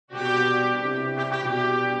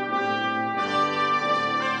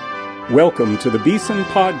Welcome to the Beeson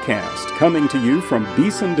Podcast, coming to you from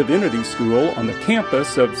Beeson Divinity School on the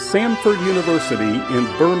campus of Samford University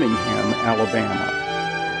in Birmingham, Alabama.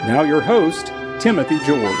 Now your host, Timothy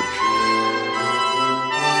George.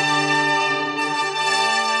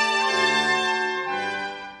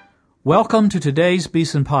 Welcome to today's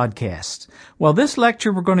Beeson Podcast. Well, this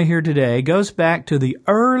lecture we're going to hear today goes back to the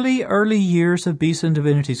early years of Beeson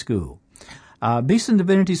Divinity School. Beeson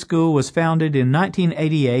Divinity School was founded in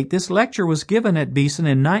 1988. This lecture was given at Beeson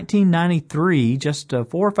in 1993, just 4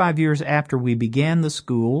 or 5 years after we began the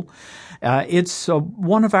school. It's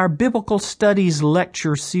one of our biblical studies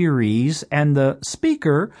lecture series, and the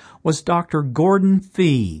speaker was Dr. Gordon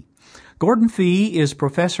Fee. Gordon Fee is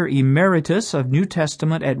Professor Emeritus of New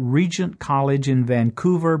Testament at Regent College in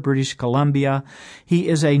Vancouver, British Columbia. He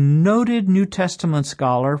is a noted New Testament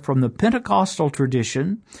scholar from the Pentecostal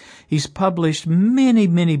tradition. He's published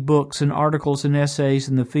many books and articles and essays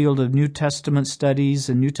in the field of New Testament studies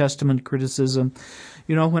and New Testament criticism.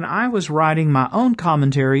 You know, when I was writing my own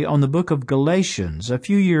commentary on the book of Galatians a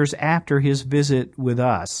few years after his visit with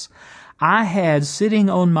us, I had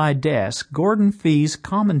sitting on my desk Gordon Fee's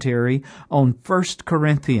commentary on 1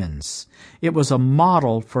 Corinthians. It was a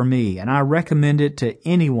model for me, and I recommend it to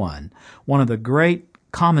anyone. One of the great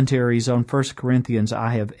commentaries on 1 Corinthians I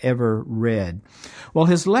have ever read. Well,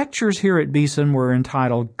 his lectures here at Beeson were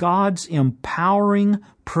entitled God's Empowering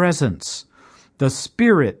Presence, the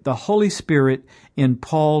Spirit, the Holy Spirit in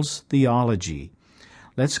Paul's Theology.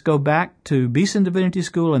 Let's go back to Beeson Divinity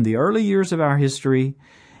School in the early years of our history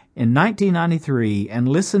in 1993 and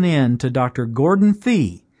listen in to Dr. Gordon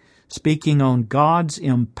Fee speaking on God's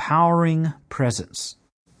empowering presence.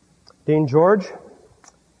 Dean George,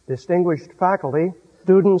 distinguished faculty,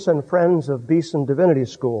 students and friends of Beeson Divinity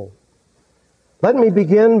School, let me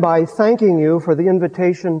begin by thanking you for the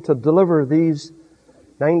invitation to deliver these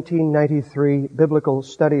 1993 Biblical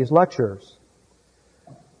Studies lectures.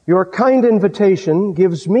 Your kind invitation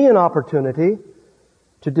gives me an opportunity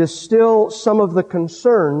to distill some of the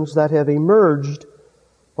concerns that have emerged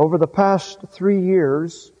over the past 3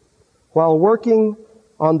 years while working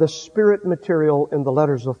on the Spirit material in the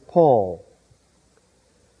letters of Paul.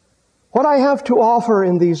 What I have to offer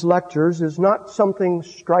in these lectures is not something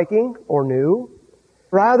striking or new.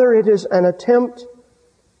 Rather, it is an attempt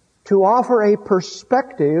to offer a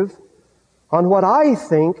perspective on what I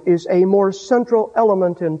think is a more central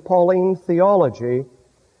element in Pauline theology,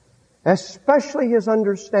 especially his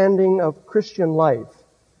understanding of Christian life,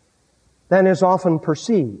 than is often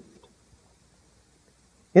perceived.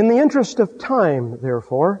 In the interest of time,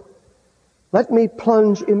 therefore, let me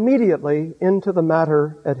plunge immediately into the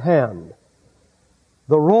matter at hand,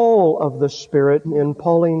 the role of the Spirit in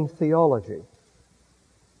Pauline theology.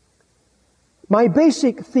 My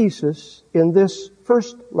basic thesis in this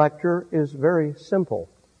first lecture is very simple: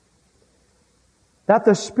 that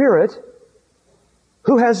the Spirit,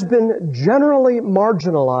 who has been generally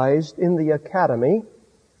marginalized in the academy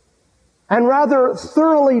and rather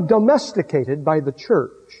thoroughly domesticated by the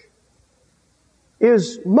church,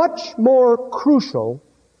 is much more crucial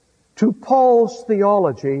to Paul's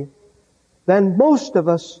theology than most of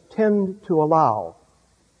us tend to allow.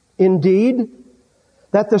 Indeed,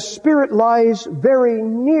 that the Spirit lies very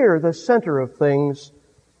near the center of things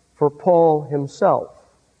for Paul himself.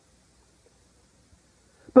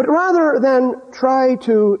 But rather than try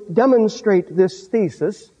to demonstrate this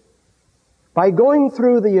thesis by going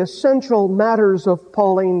through the essential matters of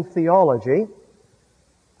Pauline theology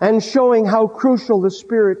and showing how crucial the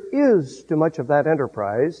Spirit is to much of that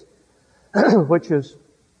enterprise, which is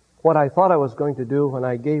what I thought I was going to do when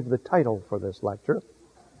I gave the title for this lecture,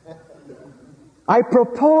 I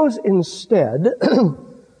propose instead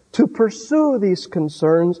to pursue these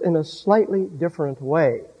concerns in a slightly different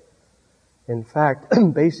way. In fact,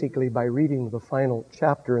 basically by reading the final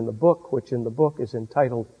chapter in the book, which in the book is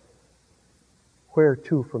entitled, Where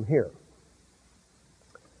to from Here?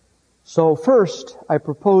 So first, I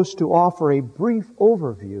propose to offer a brief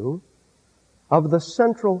overview of the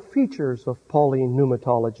central features of Pauline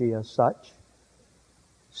pneumatology as such.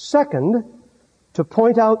 Second, to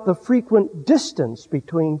point out the frequent distance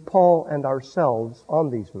between Paul and ourselves on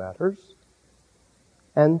these matters.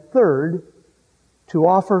 And third, to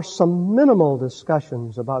offer some minimal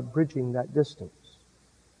discussions about bridging that distance.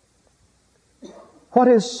 What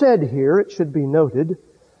is said here, it should be noted,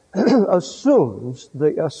 assumes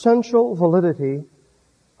the essential validity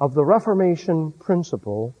of the Reformation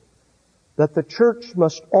principle that the church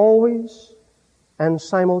must always and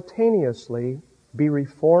simultaneously be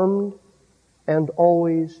reformed and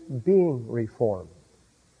always being reformed.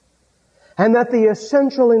 and that the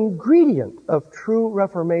essential ingredient of true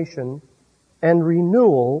reformation and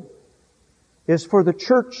renewal is for the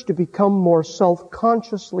church to become more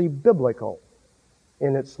self-consciously biblical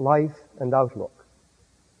in its life and outlook.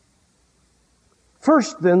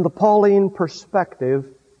 First, then, the Pauline perspective,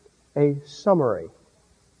 a summary.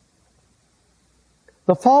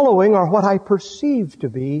 The following are what I perceive to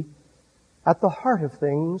be at the heart of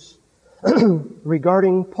things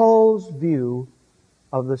regarding Paul's view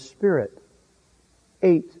of the Spirit.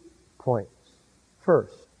 8 points.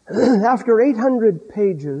 First, after 800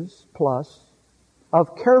 pages plus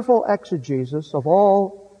of careful exegesis of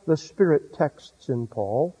all the Spirit texts in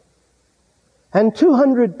Paul, and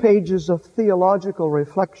 200 pages of theological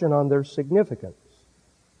reflection on their significance,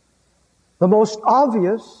 the most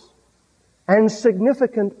obvious and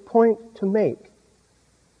significant point to make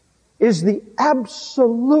is the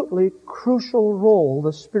absolutely crucial role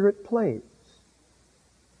the Spirit plays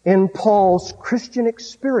in Paul's Christian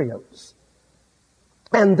experience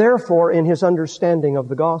and therefore in his understanding of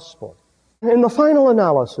the gospel. In the final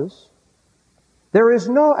analysis, there is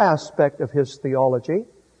no aspect of his theology,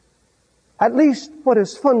 at least what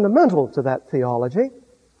is fundamental to that theology,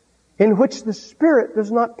 in which the Spirit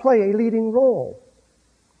does not play a leading role.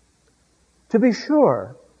 To be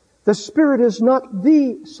sure, the Spirit is not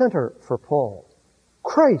the center for Paul.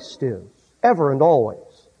 Christ is, ever and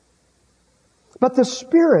always. But the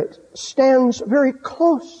Spirit stands very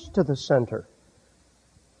close to the center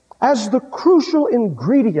as the crucial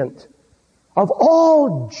ingredient of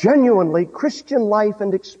all genuinely Christian life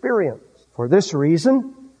and experience. For this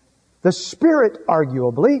reason, the Spirit,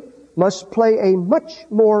 arguably, must play a much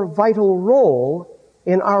more vital role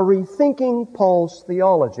in our rethinking Paul's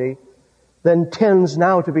theology than tends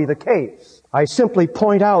now to be the case. I simply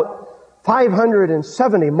point out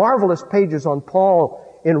 570 marvelous pages on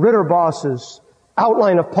Paul in Ritterboss's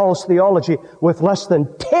outline of Paul's theology with less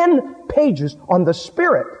than 10 pages on the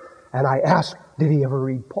Spirit. And I ask, did he ever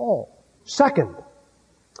read Paul? Second,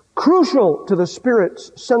 crucial to the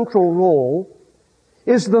Spirit's central role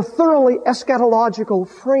is the thoroughly eschatological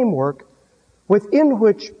framework within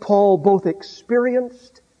which Paul both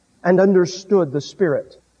experienced and understood the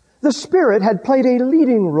Spirit. The Spirit had played a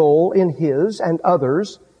leading role in his and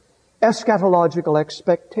others' eschatological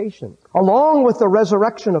expectation. Along with the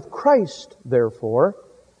resurrection of Christ, therefore,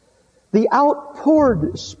 the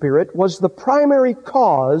outpoured Spirit was the primary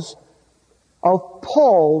cause of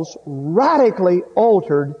Paul's radically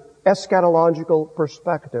altered eschatological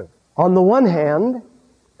perspective. On the one hand,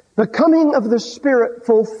 the coming of the Spirit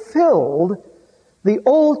fulfilled the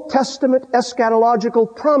Old Testament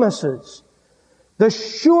eschatological promises, the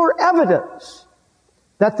sure evidence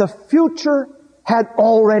that the future had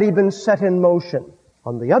already been set in motion.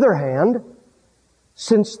 On the other hand,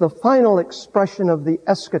 since the final expression of the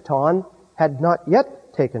eschaton had not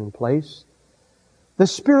yet taken place, the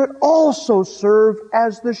Spirit also served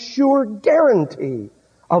as the sure guarantee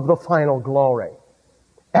of the final glory.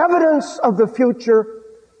 Evidence of the future,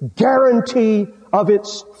 guarantee of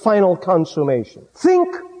its final consummation.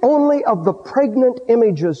 Think only of the pregnant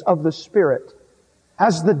images of the Spirit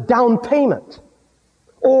as the down payment,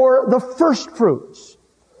 or the first fruits,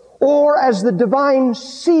 or as the divine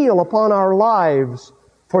seal upon our lives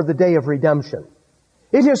for the day of redemption.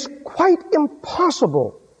 It is quite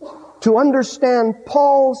impossible to understand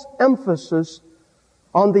Paul's emphasis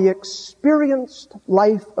on the experienced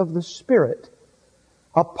life of the Spirit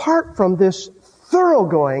apart from this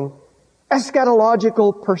thoroughgoing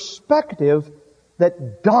eschatological perspective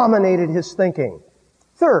that dominated his thinking.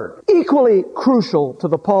 Third, equally crucial to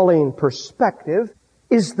the Pauline perspective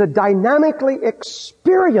is the dynamically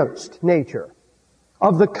experienced nature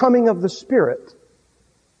of the coming of the Spirit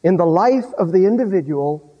in the life of the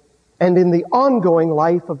individual and in the ongoing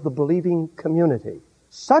life of the believing community.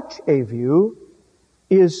 Such a view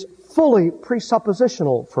is fully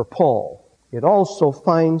presuppositional for Paul. It also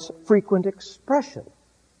finds frequent expression,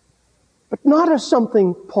 but not as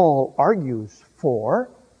something Paul argues for,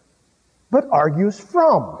 but argues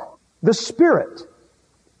from. The Spirit,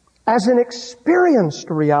 as an experienced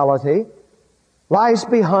reality, lies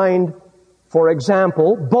behind, for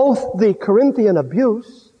example, both the Corinthian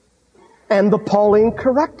abuse and the Pauline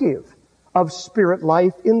corrective of Spirit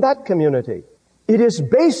life in that community. It is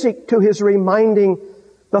basic to his reminding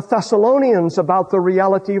the Thessalonians about the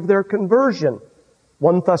reality of their conversion.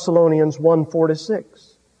 1 Thessalonians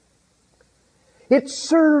 1:4-6. It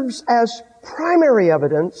serves as primary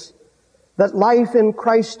evidence that life in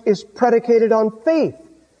Christ is predicated on faith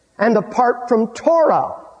and apart from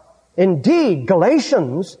Torah. Indeed,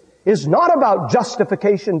 Galatians is not about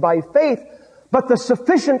justification by faith, but the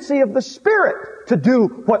sufficiency of the Spirit to do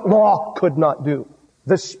what law could not do.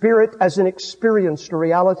 The Spirit as an experienced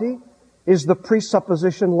reality is the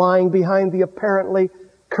presupposition lying behind the apparently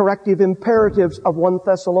corrective imperatives of 1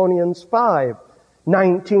 Thessalonians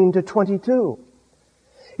 5:19-22.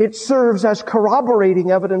 It serves as corroborating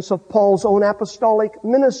evidence of Paul's own apostolic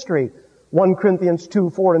ministry, 1 Corinthians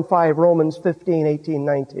 2:4 and 5, Romans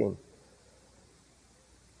 15:18-19.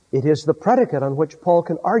 It is the predicate on which Paul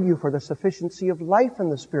can argue for the sufficiency of life in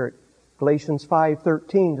the Spirit, Galatians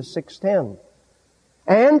 5:13-6:10.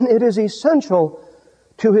 And it is essential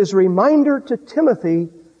to his reminder to Timothy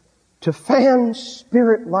to fan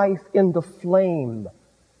Spirit life into flame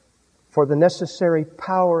for the necessary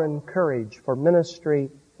power and courage for ministry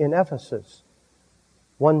in Ephesus.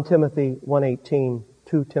 1 Timothy 1:18,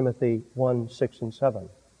 2 Timothy 1:6 and 7.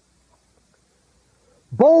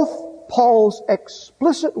 Both Paul's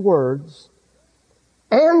explicit words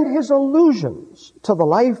and his allusions to the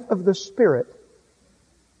life of the Spirit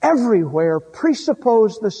everywhere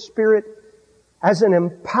presuppose the Spirit as an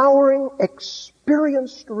empowering,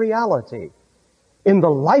 experienced reality in the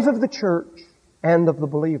life of the church and of the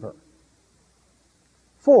believer.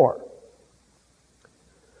 4.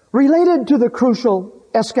 Related to the crucial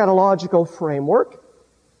eschatological framework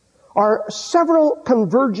are several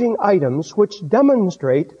converging items which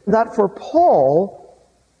demonstrate that for Paul,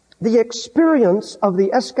 the experience of the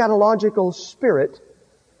eschatological Spirit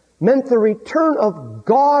meant the return of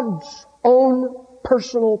God's own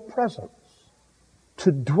personal presence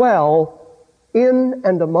to dwell in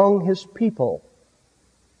and among His people.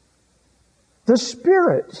 The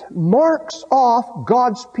Spirit marks off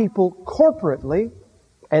God's people corporately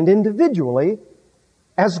and individually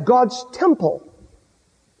as God's temple,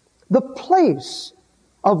 the place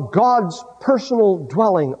of God's personal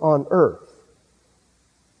dwelling on earth.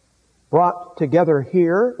 Brought together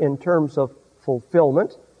here in terms of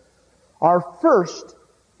fulfillment are first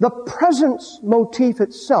the presence motif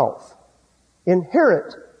itself,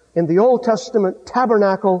 inherent in the Old Testament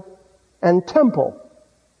tabernacle and temple.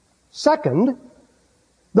 Second,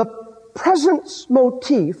 the presence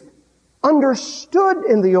motif understood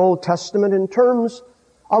in the Old Testament in terms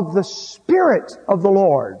of the Spirit of the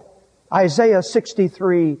Lord. Isaiah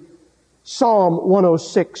 63, Psalm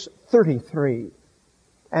 106:33.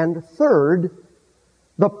 And third,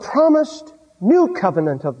 the promised new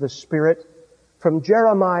covenant of the Spirit from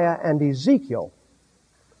Jeremiah and Ezekiel,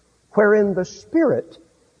 wherein the Spirit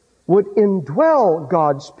would indwell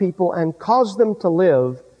God's people and cause them to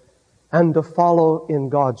live and to follow in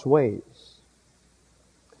God's ways.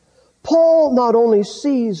 Paul not only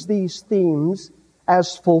sees these themes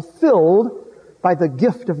as fulfilled by the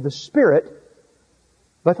gift of the Spirit,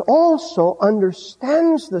 but also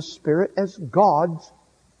understands the Spirit as God's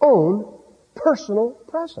own personal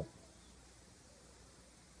presence.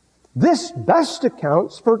 This best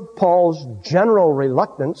accounts for Paul's general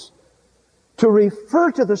reluctance to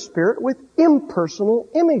refer to the Spirit with impersonal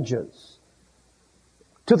images.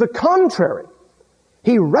 To the contrary,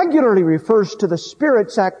 he regularly refers to the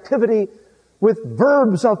Spirit's activity with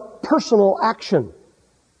verbs of personal action,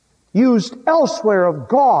 used elsewhere of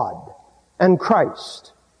God and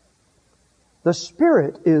Christ. The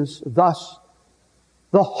Spirit is thus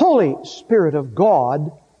the Holy Spirit of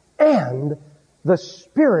God and the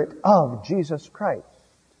Spirit of Jesus Christ.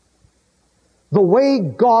 The way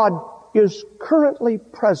God is currently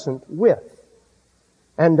present with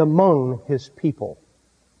and among His people.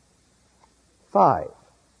 5.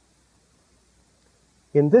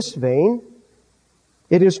 In this vein,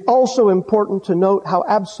 it is also important to note how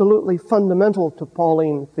absolutely fundamental to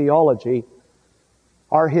Pauline theology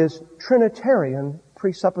are his Trinitarian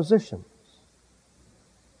presuppositions,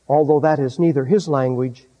 although that is neither his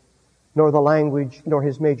language nor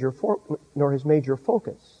his major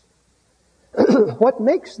focus. What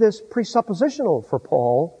makes this presuppositional for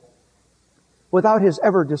Paul, without his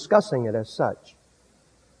ever discussing it as such,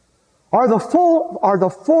 are the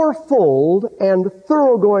fourfold and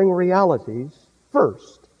thoroughgoing realities.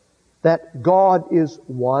 First, that God is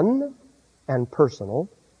one and personal.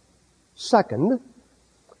 Second,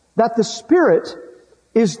 that the Spirit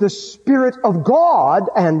is the Spirit of God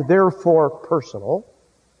and therefore personal.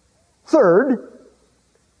 Third,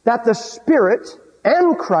 that the Spirit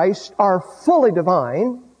and Christ are fully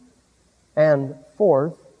divine. And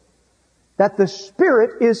fourth, that the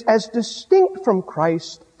Spirit is as distinct from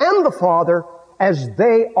Christ and the Father as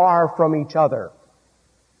they are from each other.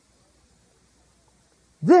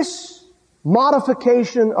 This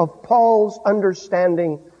modification of Paul's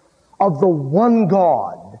understanding of the one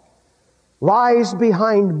God lies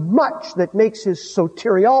behind much that makes his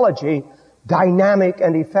soteriology dynamic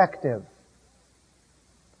and effective.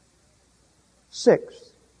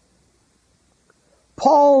 Sixth,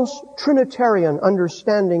 Paul's Trinitarian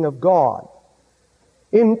understanding of God,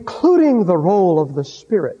 including the role of the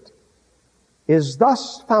Spirit, is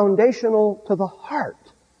thus foundational to the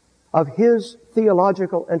heart of his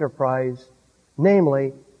theological enterprise,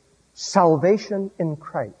 namely, salvation in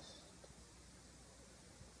Christ.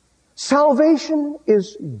 Salvation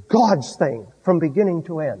is God's thing from beginning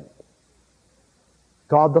to end.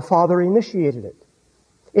 God the Father initiated it,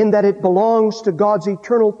 in that it belongs to God's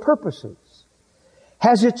eternal purposes,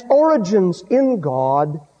 has its origins in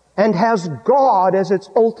God, and has God as its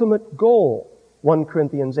ultimate goal. 1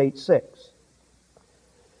 Corinthians 8:6.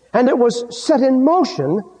 And it was set in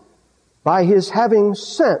motion by His having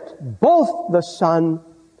sent both the Son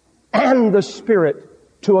and the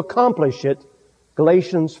Spirit to accomplish it.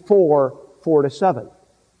 Galatians 4:4-7.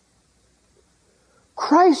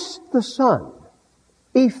 Christ the Son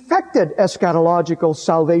effected eschatological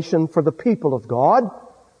salvation for the people of God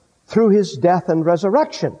through His death and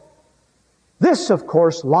resurrection. This, of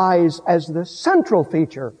course, lies as the central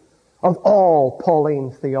feature of all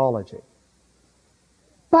Pauline theology.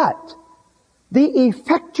 But the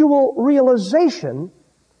effectual realization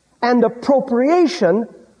and appropriation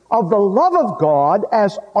of the love of God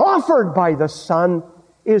as offered by the Son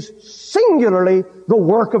is singularly the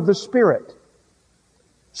work of the Spirit.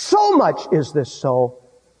 So much is this so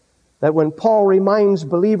that when Paul reminds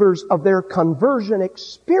believers of their conversion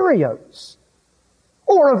experience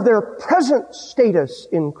or of their present status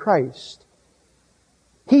in Christ,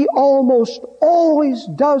 he almost always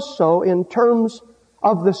does so in terms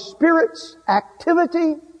of the Spirit's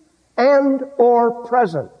activity and or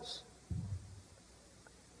presence.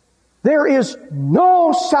 There is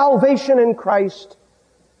no salvation in Christ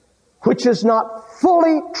which is not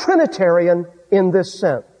fully Trinitarian in this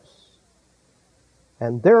sense.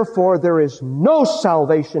 And therefore there is no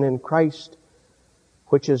salvation in Christ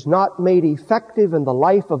which is not made effective in the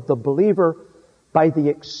life of the believer by the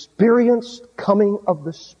experienced coming of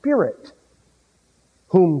the Spirit,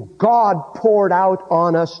 whom God poured out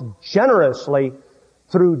on us generously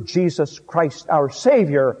through Jesus Christ our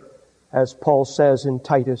Savior, as Paul says in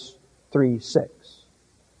Titus 3:6.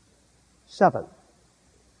 7.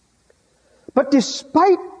 But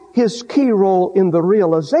despite his key role in the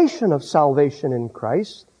realization of salvation in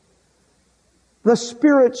Christ, the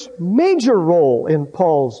Spirit's major role in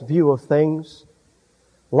Paul's view of things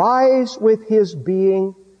lies with his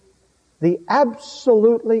being the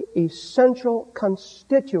absolutely essential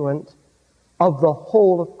constituent of the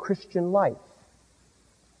whole of Christian life,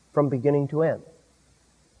 from beginning to end.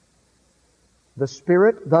 The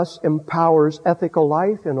Spirit thus empowers ethical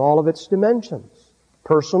life in all of its dimensions,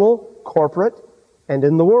 personal, corporate, and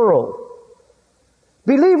in the world.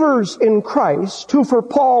 Believers in Christ, who for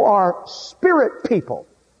Paul are Spirit people,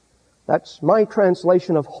 that's my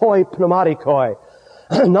translation of hoi pneumatikoi,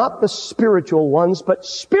 not the spiritual ones, but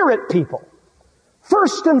Spirit people.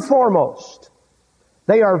 First and foremost,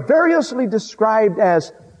 they are variously described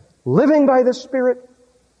as living by the Spirit,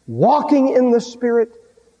 walking in the Spirit,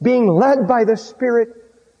 being led by the Spirit,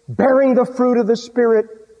 bearing the fruit of the Spirit,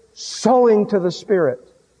 sowing to the Spirit.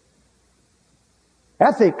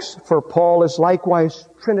 Ethics for Paul is likewise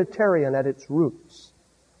Trinitarian at its roots.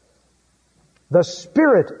 The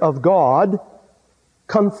Spirit of God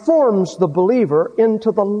conforms the believer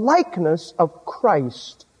into the likeness of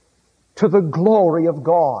Christ, to the glory of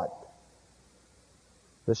God.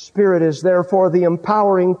 The Spirit is therefore the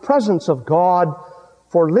empowering presence of God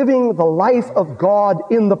for living the life of God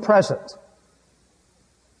in the present.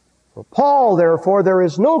 For Paul, therefore, there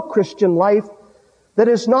is no Christian life that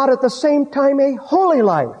is not at the same time a holy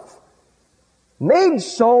life, made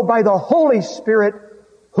so by the Holy Spirit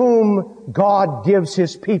whom God gives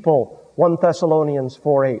His people, 1 Thessalonians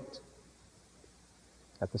 4:8.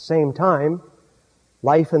 At the same time,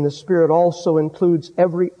 life in the Spirit also includes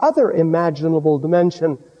every other imaginable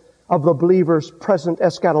dimension of the believer's present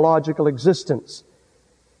eschatological existence,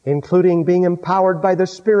 including being empowered by the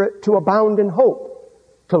Spirit to abound in hope,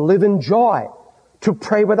 to live in joy, to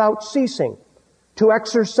pray without ceasing, to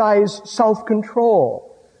exercise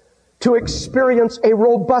self-control, to experience a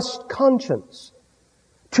robust conscience,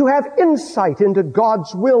 to have insight into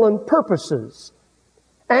God's will and purposes,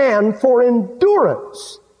 and for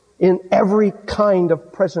endurance in every kind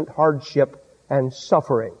of present hardship and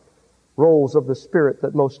suffering, roles of the Spirit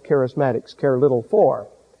that most charismatics care little for.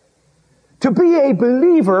 To be a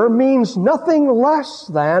believer means nothing less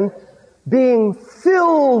than being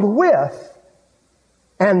filled with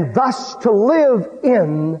and thus to live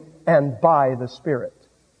in and by the Spirit.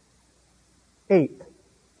 8.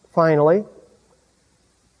 Finally,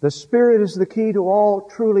 the Spirit is the key to all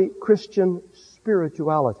truly Christian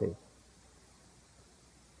spirituality.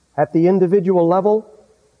 At the individual level,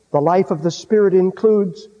 the life of the Spirit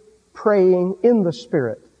includes praying in the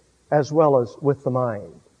Spirit as well as with the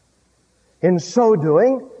mind. In so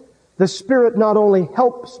doing, the Spirit not only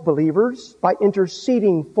helps believers by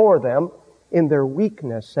interceding for them in their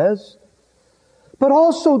weaknesses, but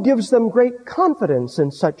also gives them great confidence in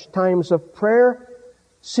such times of prayer,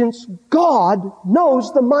 since God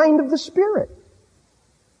knows the mind of the Spirit.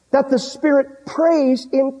 That the Spirit prays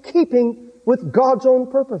in keeping with God's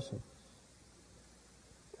own purposes.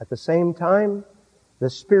 At the same time, the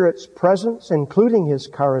Spirit's presence, including His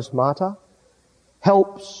charismata,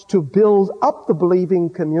 helps to build up the believing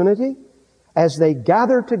community as they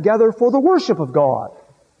gather together for the worship of God.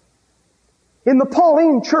 In the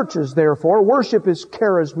Pauline churches, therefore, worship is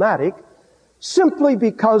charismatic simply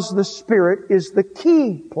because the Spirit is the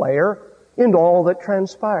key player in all that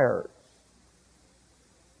transpires.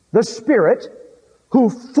 The Spirit, who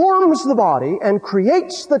forms the body and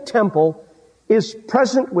creates the temple, is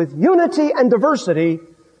present with unity and diversity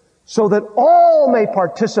so that all may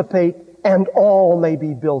participate and all may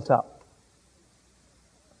be built up.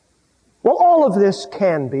 Well, all of this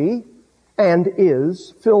can be and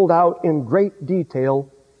is filled out in great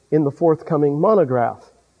detail in the forthcoming monograph.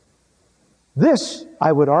 This,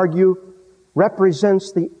 I would argue,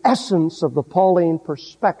 represents the essence of the Pauline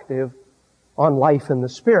perspective on life in the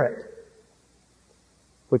Spirit,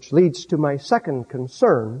 which leads to my second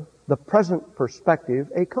concern, the present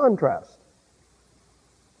perspective, a contrast.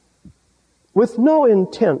 With no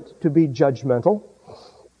intent to be judgmental,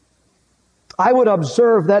 I would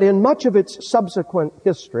observe that in much of its subsequent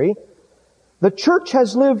history, the church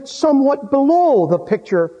has lived somewhat below the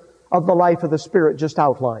picture of the life of the Spirit just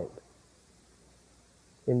outlined.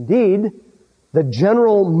 Indeed, the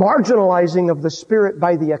general marginalizing of the Spirit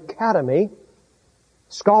by the academy,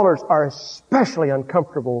 scholars are especially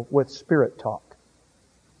uncomfortable with Spirit talk.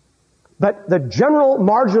 But the general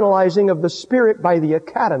marginalizing of the Spirit by the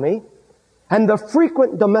academy and the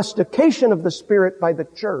frequent domestication of the Spirit by the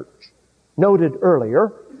church, noted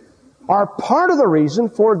earlier, are part of the reason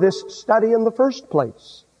for this study in the first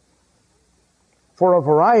place. For a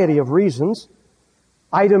variety of reasons,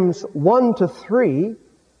 items 1 to 3,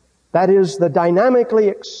 that is, the dynamically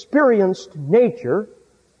experienced nature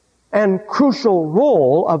and crucial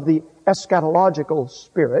role of the eschatological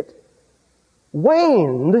Spirit,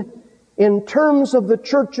 waned in terms of the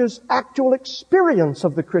church's actual experience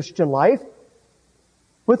of the Christian life,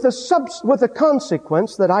 with the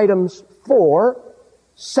consequence that items 4,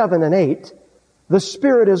 7, and 8, the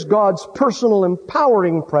Spirit is God's personal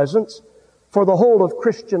empowering presence for the whole of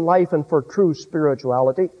Christian life and for true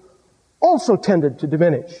spirituality, also tended to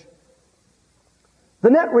diminish.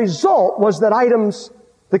 The net result was that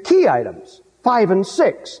the key items, 5 and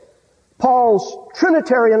 6, Paul's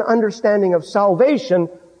Trinitarian understanding of salvation,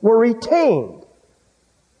 were retained,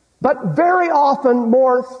 but very often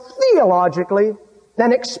more theologically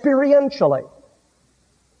than experientially.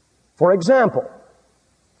 For example,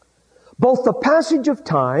 both the passage of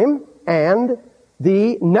time and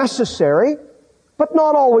the necessary, but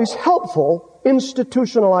not always helpful,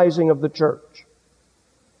 institutionalizing of the church,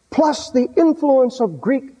 plus the influence of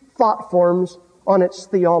Greek thought forms on its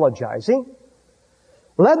theologizing,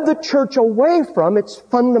 led the church away from its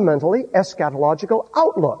fundamentally eschatological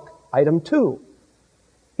outlook, item 2,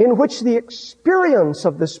 in which the experience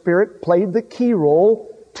of the Spirit played the key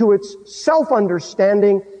role to its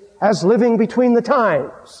self-understanding as living between the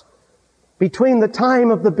times, between the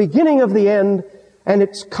time of the beginning of the end and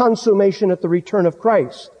its consummation at the return of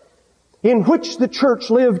Christ, in which the church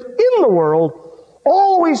lived in the world,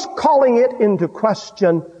 always calling it into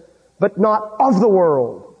question, but not of the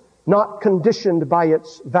world, not conditioned by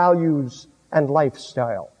its values and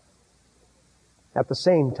lifestyle. At the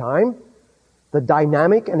same time, the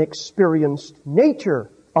dynamic and experienced nature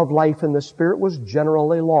of life in the Spirit was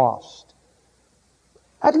generally lost.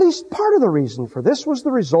 At least part of the reason for this was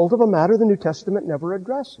the result of a matter the New Testament never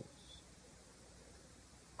addresses.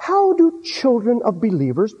 How do children of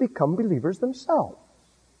believers become believers themselves?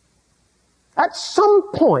 At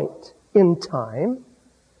some point in time,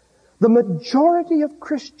 the majority of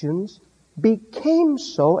Christians became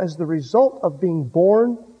so as the result of being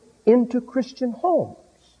born into Christian homes,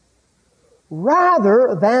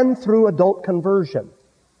 rather than through adult conversion.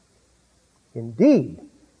 Indeed,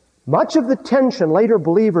 much of the tension later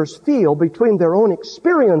believers feel between their own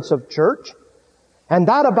experience of church and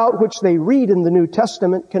that about which they read in the New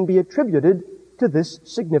Testament can be attributed to this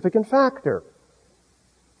significant factor.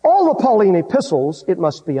 All the Pauline epistles, it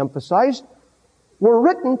must be emphasized, were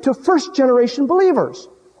written to first-generation believers,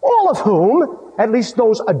 all of whom, at least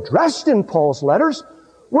those addressed in Paul's letters,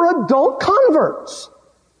 were adult converts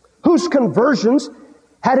whose conversions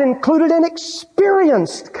had included an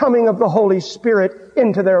experienced coming of the Holy Spirit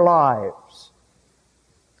into their lives.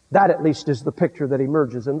 That at least is the picture that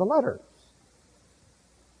emerges in the letters.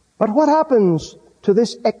 But what happens to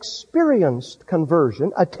this experienced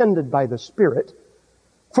conversion attended by the Spirit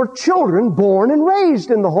for children born and raised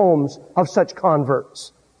in the homes of such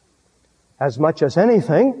converts? As much as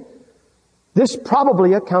anything, this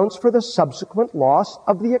probably accounts for the subsequent loss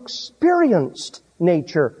of the experienced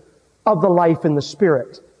nature of the life in the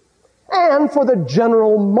Spirit, and for the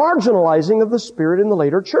general marginalizing of the Spirit in the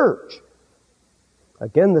later church.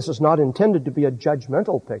 Again, this is not intended to be a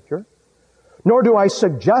judgmental picture, nor do I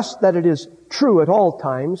suggest that it is true at all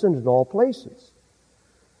times and in all places.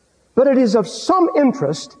 But it is of some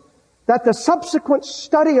interest that the subsequent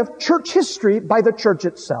study of church history by the church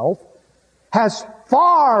itself has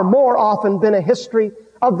far more often been a history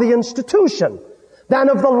of the institution than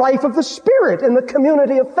of the life of the Spirit in the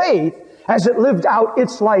community of faith as it lived out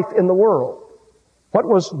its life in the world. What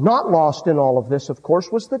was not lost in all of this, of course,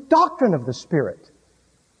 was the doctrine of the Spirit,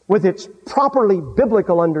 with its properly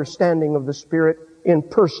biblical understanding of the Spirit in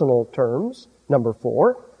personal terms, number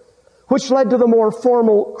 4, which led to the more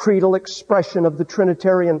formal creedal expression of the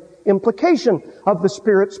Trinitarian implication of the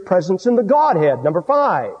Spirit's presence in the Godhead, number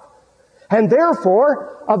 5, and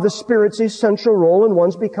therefore of the Spirit's essential role in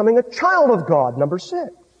one's becoming a child of God, number 6.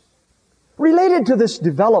 Related to this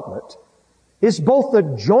development is both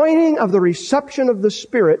the joining of the reception of the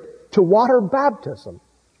Spirit to water baptism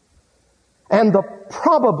and the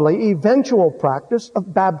probably eventual practice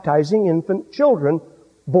of baptizing infant children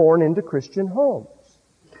born into Christian homes.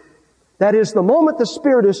 That is, the moment the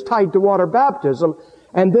Spirit is tied to water baptism,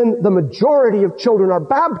 and then the majority of children are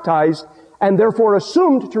baptized and therefore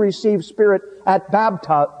assumed to receive Spirit at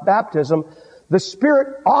baptism, the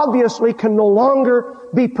Spirit obviously can no longer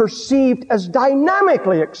be perceived as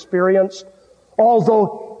dynamically experienced,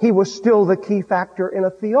 although He was still the key factor in a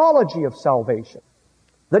theology of salvation.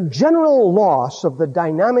 The general loss of the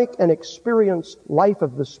dynamic and experienced life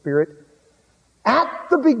of the Spirit at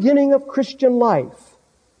the beginning of Christian life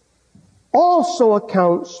also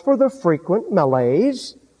accounts for the frequent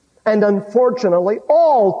malaise and unfortunately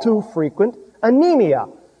all too frequent anemia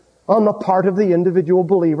on the part of the individual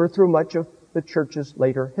believer through much of the church's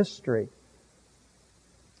later history.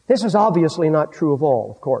 This is obviously not true of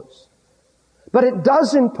all, of course, but it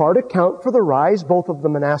does in part account for the rise both of the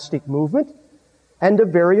monastic movement and of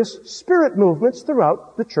various spirit movements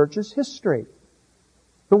throughout the church's history.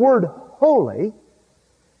 The word holy,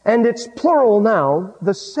 and its plural noun,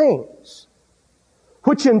 the saints,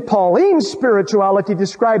 which in Pauline spirituality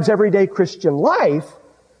describes everyday Christian life,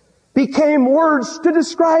 became words to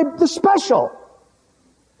describe the special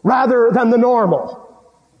rather than the normal.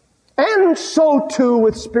 And so too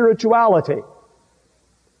with spirituality.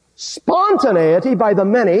 Spontaneity by the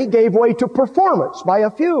many gave way to performance by a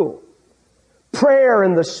few. Prayer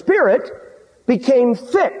in the Spirit became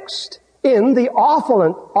fixed in the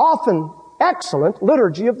often excellent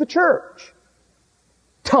liturgy of the church.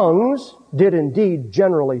 Tongues did indeed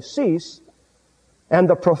generally cease, and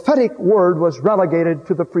the prophetic word was relegated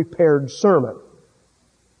to the prepared sermon.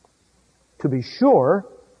 To be sure,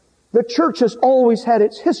 the church has always had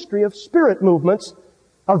its history of spirit movements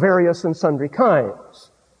of various and sundry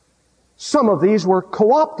kinds. Some of these were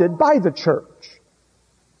co-opted by the church.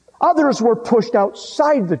 Others were pushed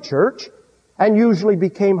outside the church and usually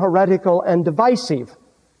became heretical and divisive.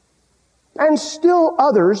 And still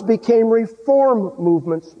others became reform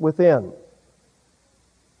movements within.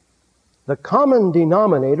 The common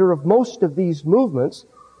denominator of most of these movements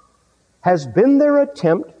has been their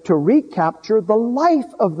attempt to recapture the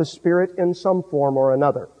life of the Spirit in some form or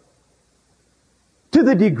another. To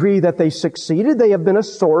the degree that they succeeded, they have been a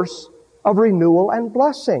source of renewal and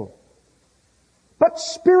blessing. But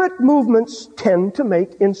spirit movements tend to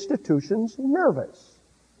make institutions nervous.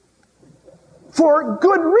 For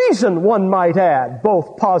good reason, one might add,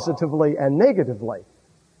 both positively and negatively.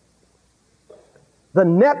 The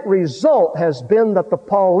net result has been that the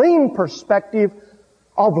Pauline perspective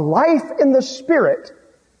of life in the Spirit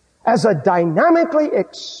as a dynamically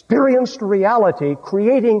experienced reality,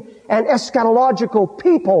 creating an eschatological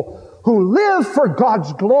people who live for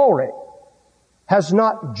God's glory, has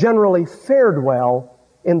not generally fared well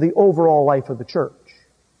in the overall life of the church.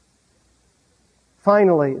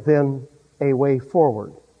 Finally, then, a way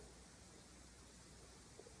forward.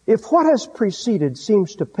 If what has preceded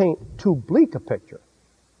seems to paint too bleak a picture,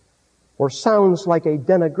 or sounds like a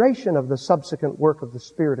denigration of the subsequent work of the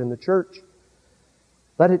Spirit in the church,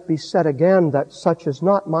 let it be said again that such is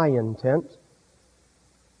not my intent,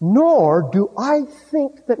 Nor do I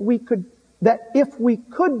think that if we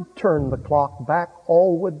could turn the clock back,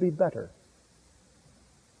 all would be better.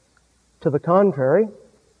 To the contrary,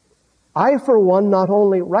 I, for one, not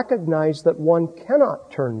only recognize that one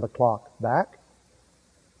cannot turn the clock back,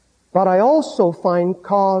 but I also find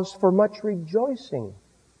cause for much rejoicing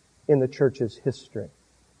in the Church's history.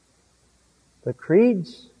 The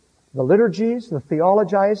creeds, the liturgies, the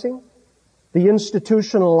theologizing, the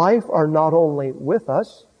institutional life are not only with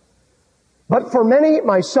us, but for many,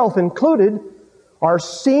 myself included, are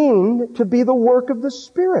seen to be the work of the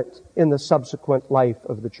Spirit in the subsequent life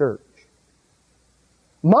of the Church.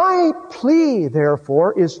 My plea,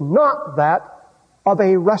 therefore, is not that of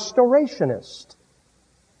a restorationist,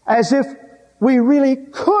 as if we really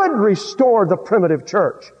could restore the primitive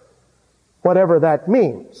church, whatever that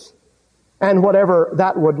means, and whatever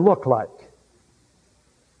that would look like.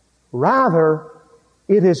 Rather,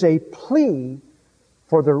 it is a plea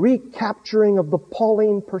for the recapturing of the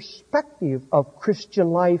Pauline perspective of Christian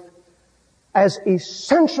life as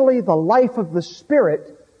essentially the life of the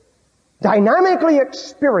Spirit, dynamically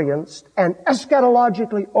experienced and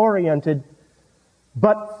eschatologically oriented,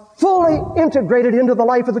 but fully integrated into the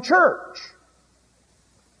life of the church.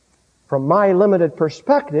 From my limited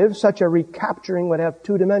perspective, such a recapturing would have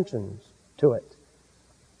two dimensions to it.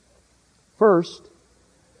 First,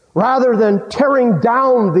 rather than tearing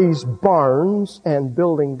down these barns and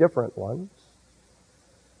building different ones,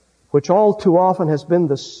 which all too often has been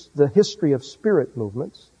the history of spirit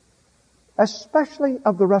movements, especially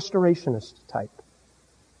of the restorationist type,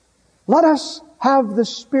 let us have the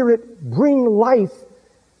Spirit bring life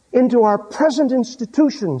into our present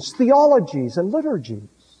institutions, theologies, and liturgies.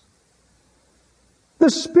 The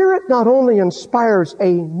Spirit not only inspires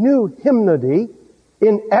a new hymnody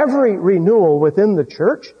in every renewal within the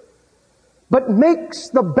church, but makes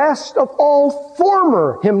the best of all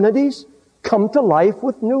former hymnodies come to life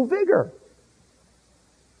with new vigor.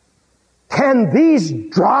 Can these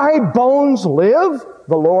dry bones live?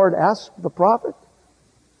 The Lord asked the prophet.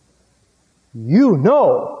 You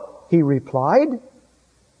know, he replied,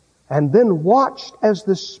 and then watched as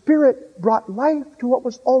the Spirit brought life to what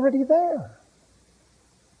was already there.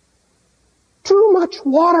 Too much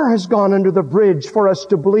water has gone under the bridge for us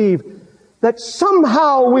to believe that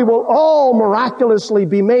somehow we will all miraculously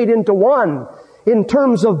be made into one in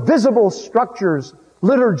terms of visible structures,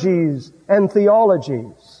 liturgies, and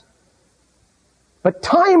theologies. But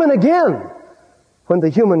time and again, when the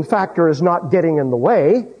human factor is not getting in the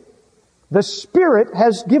way, the Spirit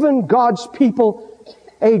has given God's people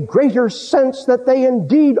a greater sense that they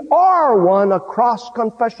indeed are one across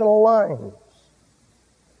confessional lines.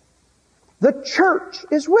 The church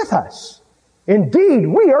is with us. Indeed,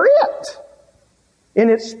 we are it in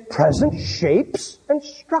its present shapes and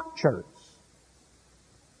structures.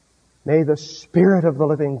 May the Spirit of the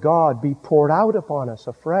living God be poured out upon us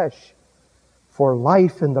afresh for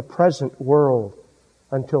life in the present world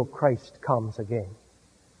until Christ comes again.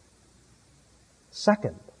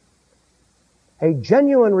 Second, a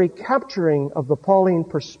genuine recapturing of the Pauline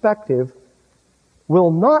perspective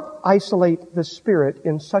will not isolate the Spirit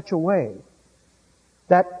in such a way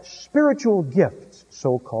that spiritual gifts,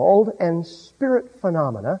 so-called, and spirit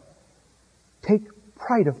phenomena take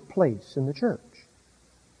pride of place in the church,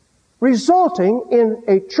 resulting in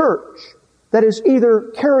a church that is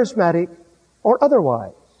either charismatic or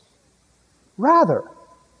otherwise. Rather,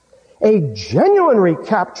 a genuine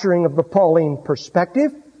recapturing of the Pauline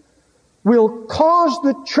perspective will cause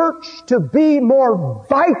the church to be more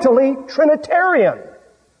vitally Trinitarian,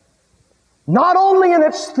 not only in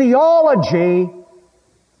its theology,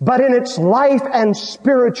 but in its life and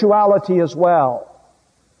spirituality as well.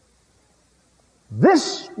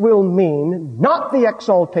 This will mean not the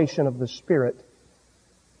exaltation of the Spirit,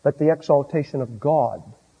 but the exaltation of God.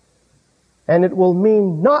 And it will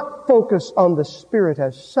mean not focus on the Spirit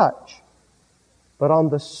as such, but on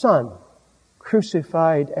the Son,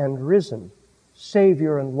 crucified and risen,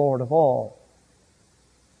 Savior and Lord of all.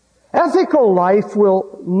 Ethical life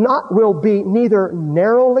will be neither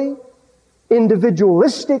narrowly,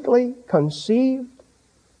 individualistically conceived,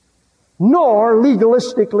 nor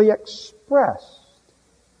legalistically expressed,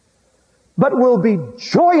 but will be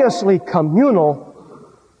joyously communal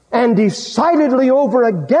and decidedly over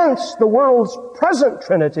against the world's present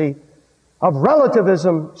trinity of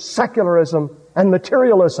relativism, secularism, and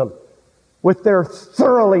materialism, with their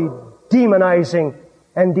thoroughly demonizing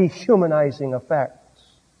and dehumanizing effects.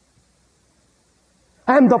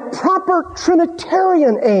 And the proper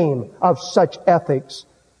Trinitarian aim of such ethics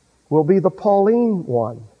will be the Pauline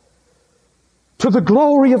one. To the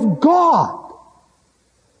glory of God,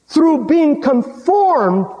 through being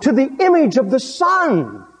conformed to the image of the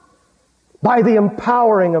Son by the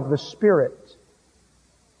empowering of the Spirit.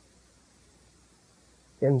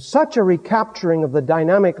 In such a recapturing of the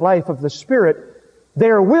dynamic life of the Spirit,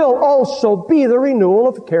 there will also be the renewal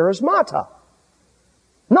of charismata.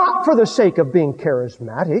 Not for the sake of being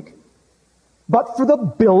charismatic, but for the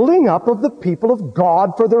building up of the people of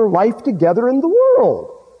God for their life together in the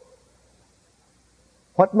world.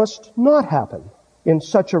 What must not happen in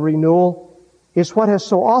such a renewal is what has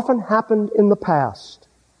so often happened in the past.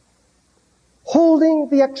 Holding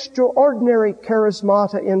the extraordinary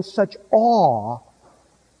charismata in such awe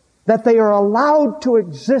that they are allowed to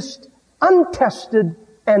exist untested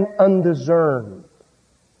and undiscerned.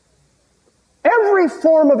 Every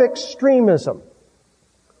form of extremism,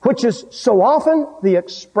 which is so often the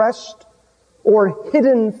expressed or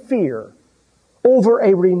hidden fear over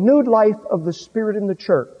a renewed life of the Spirit in the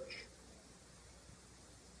church.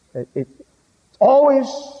 It's always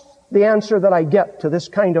the answer that I get to this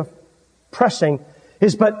kind of pressing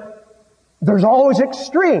is, but there's always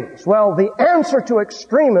extremes. Well, the answer to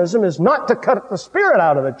extremism is not to cut the Spirit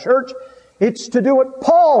out of the church. It's to do what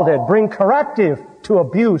Paul did, bring corrective to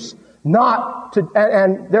abuse, not to,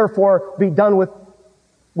 and therefore be done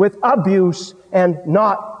with abuse and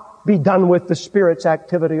not be done with the Spirit's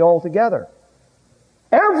activity altogether.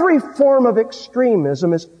 Every form of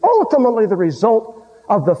extremism is ultimately the result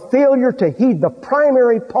of the failure to heed the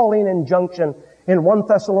primary Pauline injunction in 1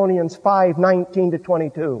 Thessalonians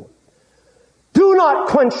 5:19-22. Do not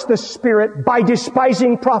quench the Spirit by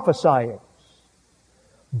despising prophesying,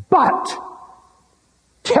 but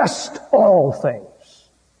test all things,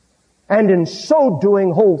 and in so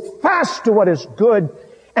doing hold fast to what is good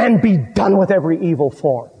and be done with every evil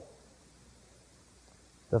form.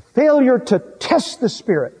 The failure to test the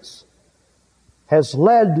spirits has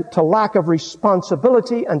led to lack of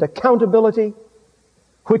responsibility and accountability,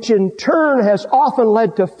 which in turn has often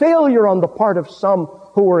led to failure on the part of some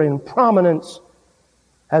who were in prominence,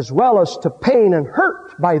 as well as to pain and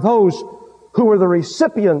hurt by those who were the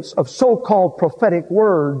recipients of so-called prophetic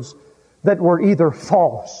words that were either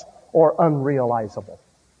false or unrealizable.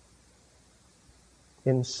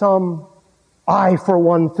 In some, I for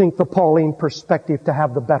one think the Pauline perspective to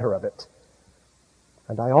have the better of it.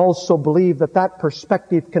 And I also believe that that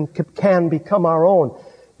perspective can become our own.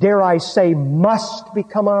 Dare I say, must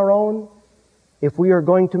become our own, if we are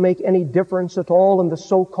going to make any difference at all in the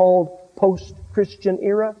so-called post-Christian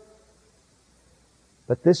era.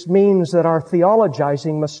 But this means that our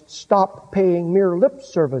theologizing must stop paying mere lip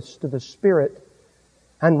service to the Spirit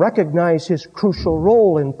and recognize His crucial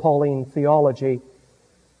role in Pauline theology.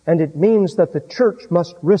 And it means that the church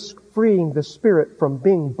must risk freeing the Spirit from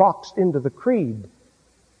being boxed into the creed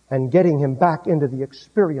and getting Him back into the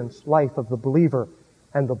experienced life of the believer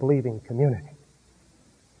and the believing community.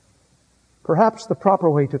 Perhaps the proper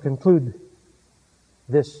way to conclude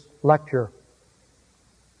this lecture,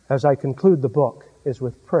 as I conclude the book, is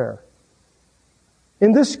with prayer.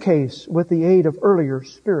 In this case, with the aid of earlier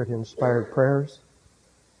Spirit-inspired prayers.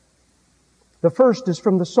 The first is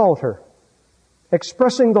from the Psalter,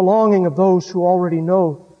 expressing the longing of those who already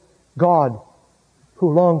know God,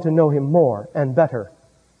 who long to know Him more and better.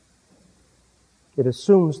 It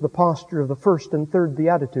assumes the posture of the first and third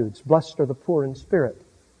Beatitudes. Blessed are the poor in spirit.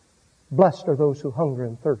 Blessed are those who hunger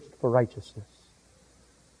and thirst for righteousness.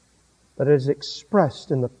 But it is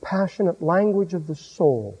expressed in the passionate language of the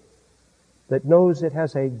soul that knows it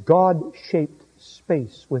has a God-shaped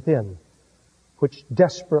space within, which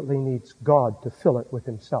desperately needs God to fill it with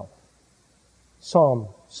Himself. Psalm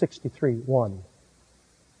 63:1.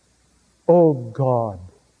 O God,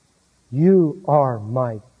 You are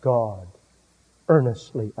my God.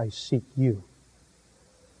 Earnestly I seek You.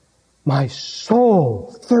 My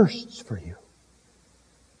soul thirsts for You.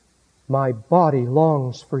 My body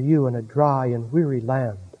longs for You in a dry and weary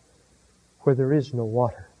land where there is no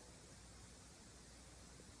water.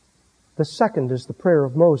 The second is the prayer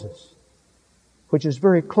of Moses, which is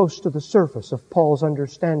very close to the surface of Paul's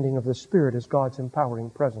understanding of the Spirit as God's empowering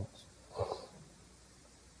presence.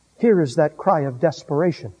 Here is that cry of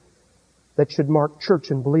desperation that should mark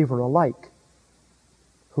church and believer alike,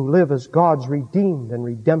 who live as God's redeemed and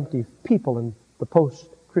redemptive people in the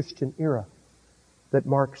post-Christian era that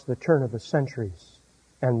marks the turn of the centuries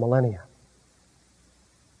and millennia.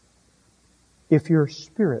 If Your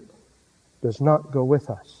Spirit does not go with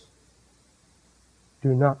us,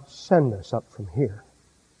 do not send us up from here.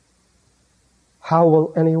 How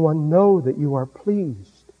will anyone know that You are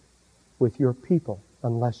pleased with Your people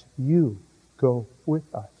unless You go with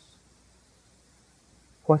us?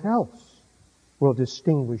 What else will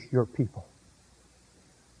distinguish Your people?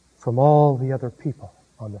 from all the other people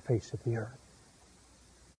on the face of the earth.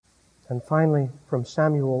 And finally, from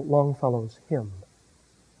Samuel Longfellow's hymn,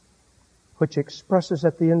 which expresses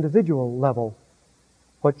at the individual level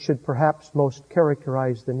what should perhaps most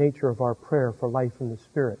characterize the nature of our prayer for life in the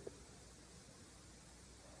Spirit.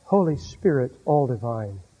 Holy Spirit, all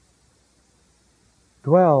divine,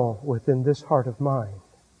 dwell within this heart of mine.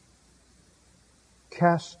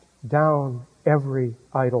 Cast down every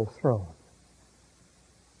idol throne.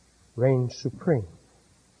 Reign supreme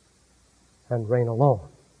and reign alone.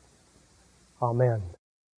 Amen.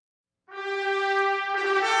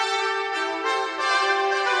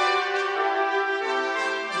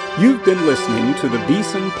 You've been listening to the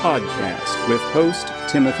Beeson Podcast with host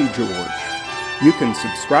Timothy George. You can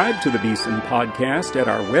subscribe to the Beeson Podcast at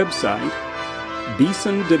our website,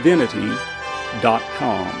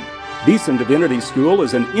 BeesonDivinity.com. Beeson Divinity School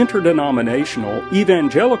is an interdenominational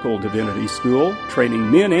evangelical divinity school training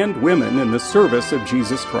men and women in the service of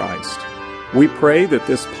Jesus Christ. We pray that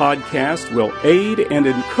this podcast will aid and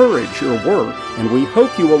encourage your work, and we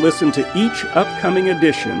hope you will listen to each upcoming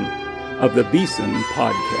edition of the Beeson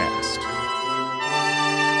Podcast.